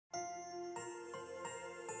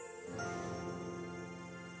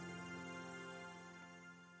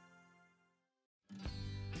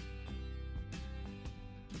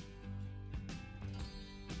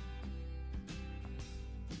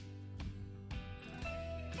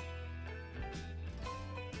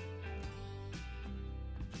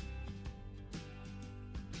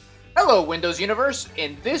Hello Windows Universe!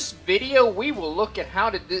 In this video we will look at how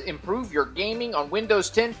to improve your gaming on Windows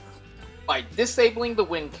 10 by disabling the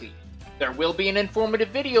WinKey. There will be an informative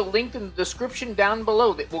video linked in the description down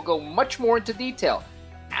below that will go much more into detail.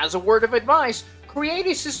 As a word of advice, create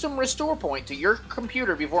a system restore point to your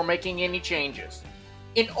computer before making any changes.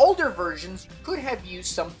 In older versions, you could have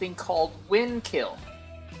used something called WinKill.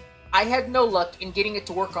 I had no luck in getting it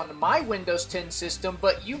to work on my Windows 10 system,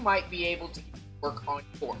 but you might be able to work on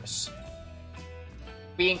yours.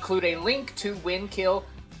 We include a link to WinKill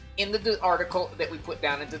in the article that we put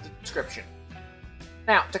down into the description.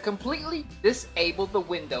 Now, to completely disable the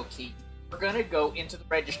window key, we're going to go into the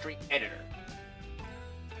Registry editor.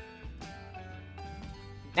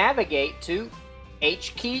 Navigate to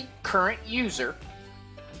HKey Current User,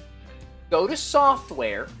 go to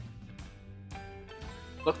Software,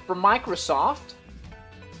 look for Microsoft,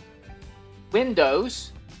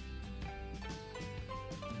 Windows,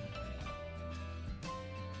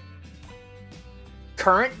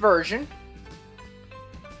 Current Version,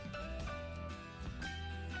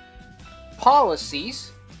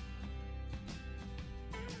 Policies,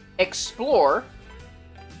 Explore,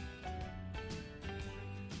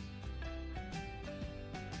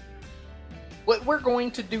 what we're going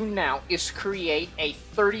to do now is create a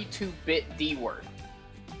 32-bit D word.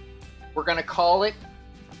 We're going to call it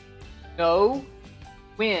No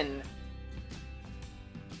Win.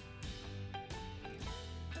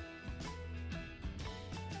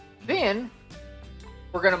 Then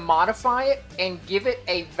we're going to modify it and give it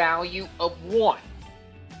a value of 1.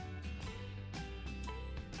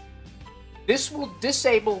 This will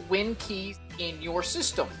disable WinKeys in your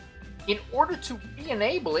system. In order to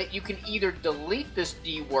re-enable it, you can either delete this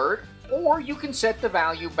D word or you can set the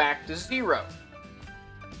value back to 0.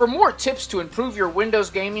 For more tips to improve your Windows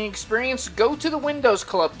gaming experience, go to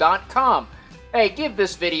thewindowsclub.com. Hey, give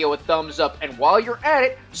this video a thumbs up, and while you're at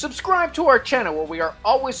it, subscribe to our channel where we are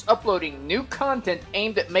always uploading new content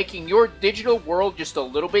aimed at making your digital world just a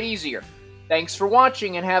little bit easier. Thanks for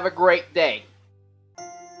watching and have a great day.